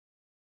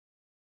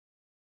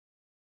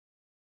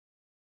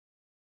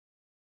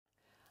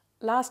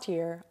Last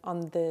year,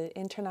 on the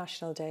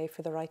International Day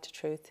for the Right to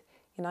Truth,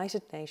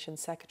 United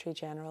Nations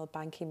Secretary-General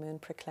Ban Ki-moon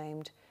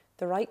proclaimed,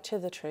 "The right to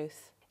the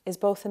truth is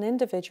both an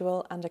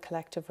individual and a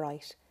collective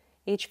right.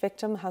 Each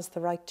victim has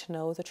the right to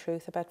know the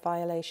truth about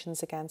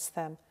violations against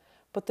them,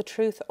 but the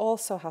truth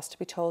also has to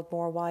be told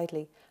more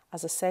widely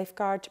as a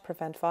safeguard to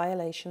prevent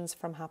violations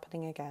from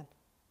happening again."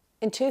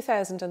 In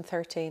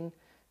 2013,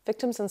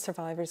 victims and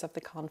survivors of the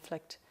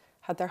conflict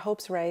had their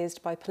hopes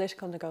raised by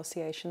political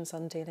negotiations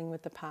on dealing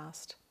with the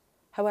past.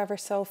 However,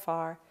 so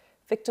far,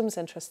 victims'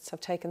 interests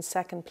have taken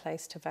second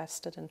place to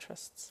vested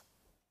interests.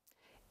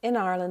 In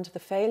Ireland, the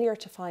failure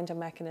to find a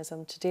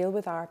mechanism to deal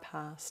with our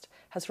past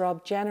has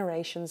robbed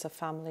generations of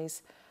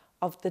families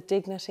of the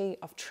dignity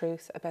of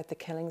truth about the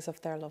killings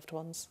of their loved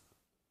ones.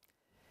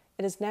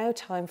 It is now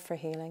time for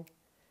healing.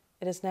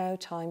 It is now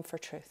time for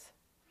truth.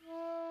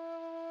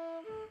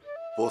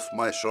 Both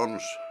my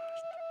sons,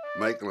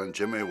 Michael and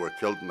Jimmy, were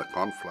killed in the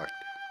conflict.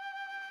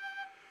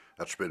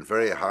 It's been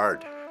very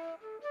hard.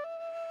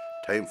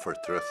 Time for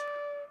truth.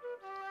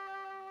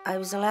 I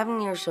was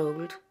 11 years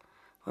old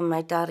when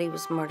my daddy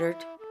was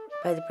murdered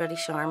by the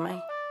British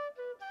Army,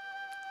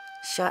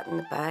 shot in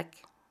the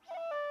back.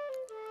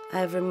 I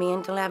have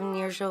remained 11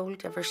 years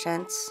old ever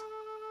since.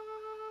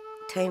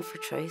 Time for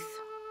truth.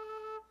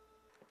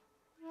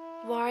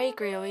 Wari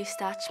Greowi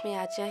stach mi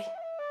adje.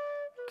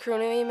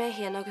 Crunui me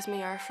hien agus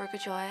mi for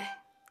gojoy,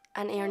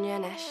 and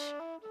Fhírinne Anois.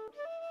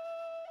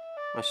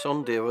 My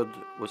son David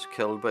was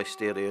killed by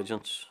state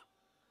agents.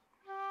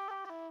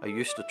 I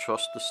used to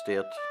trust the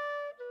state.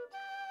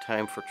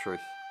 Time for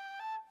truth.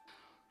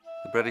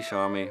 The British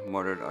Army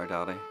murdered our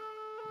daddy.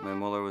 My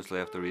mother was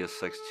left to raise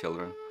 6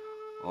 children,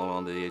 all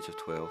under the age of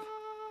 12.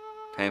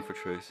 Time for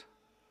truth.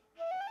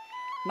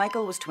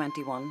 Michael was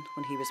 21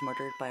 when he was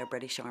murdered by a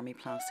British Army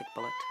plastic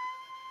bullet.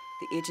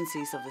 The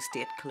agencies of the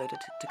state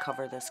colluded to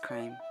cover this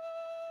crime.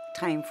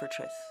 Time for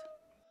truth.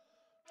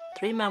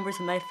 3 members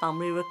of my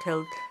family were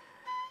killed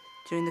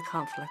during the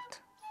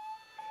conflict.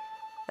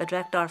 It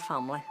wrecked our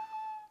family.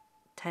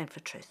 Time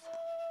for truth.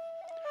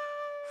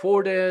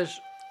 4 days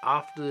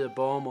after the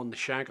bomb on the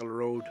Shankill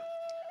Road,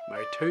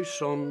 my 2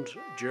 sons,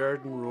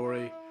 Jared and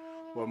Rory,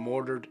 were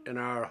murdered in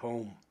our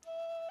home.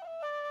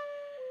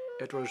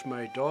 It was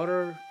my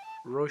daughter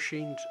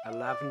Roisin's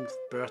 11th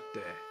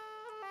birthday.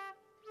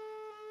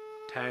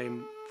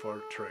 Time for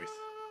truth.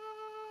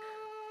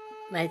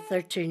 My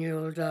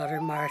 13-year-old daughter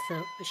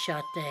Martha was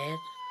shot dead.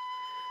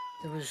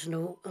 There was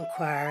no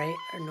inquiry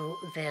or no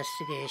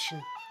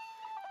investigation.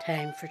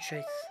 Time for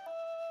truth.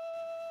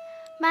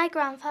 My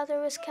grandfather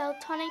was killed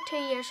 22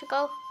 years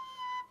ago.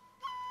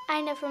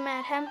 I never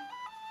met him.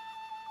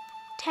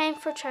 Time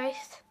for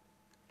truth.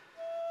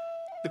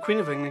 The Queen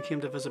of England came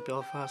to visit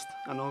Belfast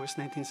in August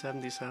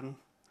 1977.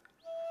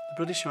 The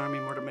British Army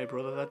murdered my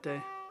brother that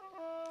day.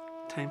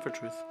 Time for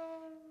truth.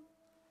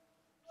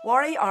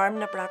 Wari arm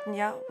na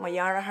Bratanya,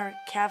 Mayarahar,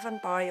 Kevin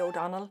Barry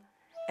O'Donnell,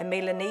 and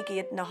Melanie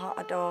Gate Naha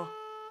Ada.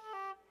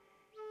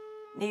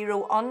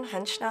 Nero on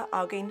Hinchna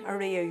Agin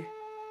Ariu,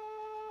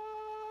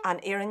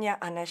 and Fhírinne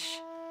Anois.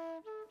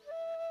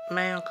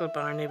 My Uncle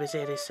Barney was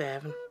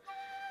 87,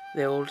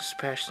 the oldest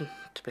person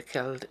to be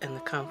killed in the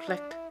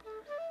conflict.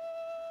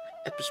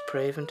 It was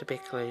proven to be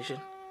collusion.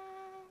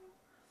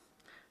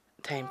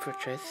 Time for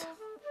truth.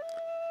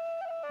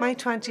 My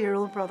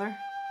 20-year-old brother,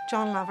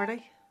 John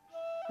Laverty,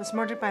 was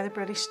murdered by the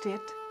British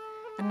state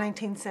in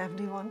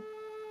 1971.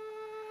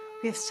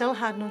 We have still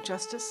had no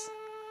justice.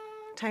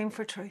 Time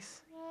for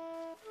truth.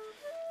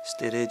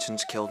 State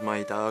agents killed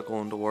my dad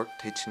going to work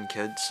teaching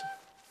kids.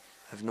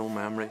 I have no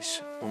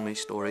memories, only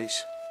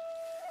stories.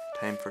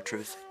 Time for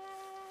truth.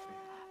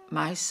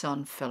 My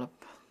son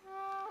Philip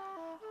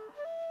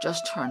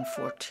just turned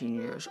 14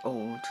 years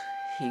old.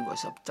 He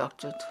was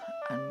abducted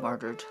and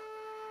murdered.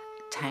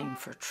 Time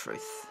for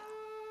truth.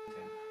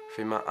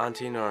 Fi ma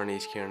auntie nor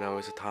níos céarna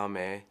was a tá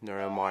mé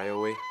nor a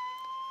Marioí.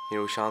 Ní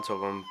ó seans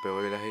agam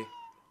builehi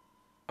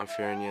an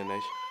Fhírinne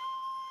Anois.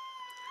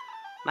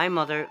 My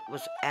mother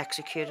was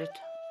executed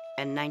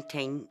in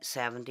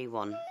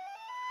 1971.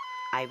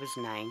 I was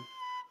 9.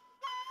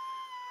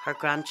 Her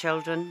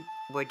grandchildren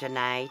were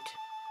denied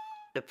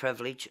the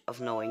privilege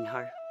of knowing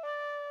her.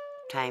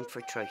 Time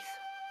for truth.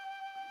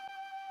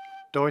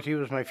 Dorothy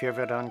was my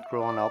favourite aunt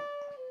growing up.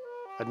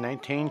 At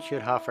 19, she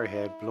had half her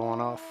head blown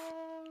off.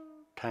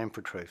 Time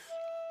for truth.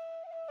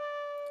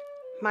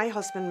 My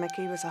husband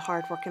Mickey was a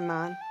hard-working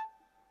man.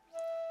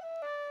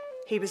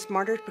 He was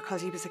murdered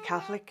because he was a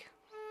Catholic.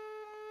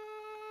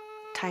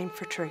 Time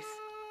for truth.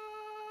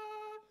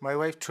 My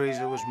wife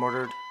Teresa was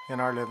murdered in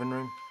our living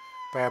room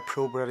by a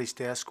pro-British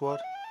death squad.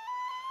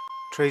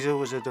 Teresa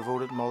was a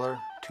devoted mother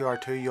to our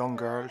 2 young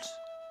girls.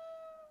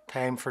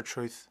 Time for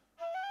truth.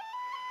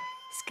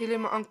 Sciúil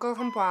my uncle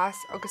an buas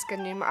agus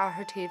gannú ma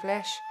ahar taobh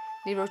leis,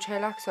 ní raibh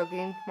teach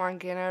sogin mar an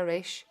gcéanna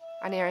arís,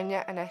 an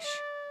Fhírinne Anois.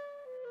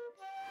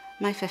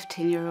 My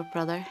 15-year-old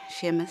brother,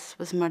 Seamus,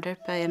 was murdered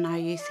by an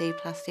RUC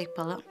plastic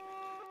bullet.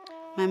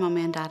 My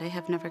mummy and daddy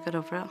have never got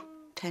over it.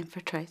 Time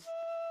for truth.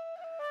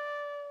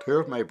 2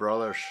 of my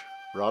brothers,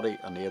 Roddy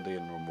and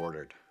Adrian, were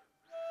murdered.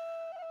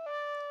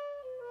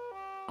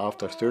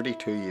 After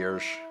 32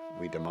 years,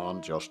 we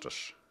demand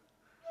justice.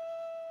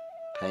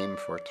 Time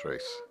for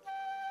truth.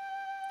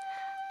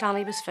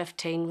 Danny was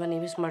 15 when he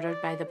was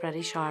murdered by the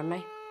British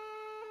Army.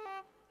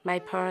 My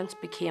parents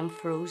became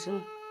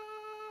frozen.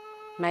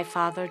 My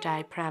father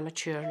died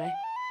prematurely.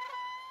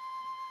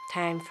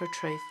 Time for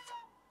truth.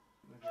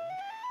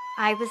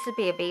 I was the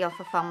baby of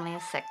a family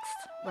of 6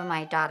 when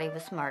my daddy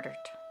was murdered.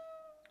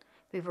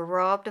 We were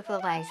robbed of the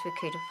lives we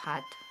could have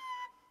had.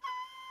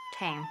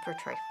 Time for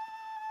truth.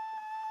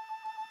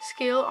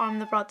 Scale arm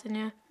the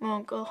Bratania, my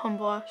uncle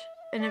Humbosh,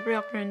 in a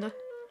break round.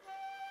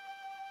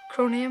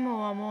 Crony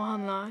mo amo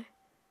hanlai.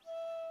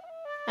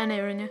 And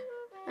Fhírinne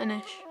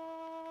Anois.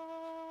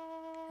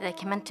 They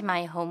came into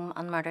my home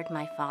and murdered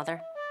my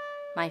father.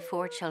 My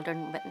 4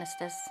 children witnessed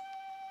this.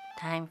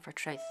 Time for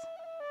truth.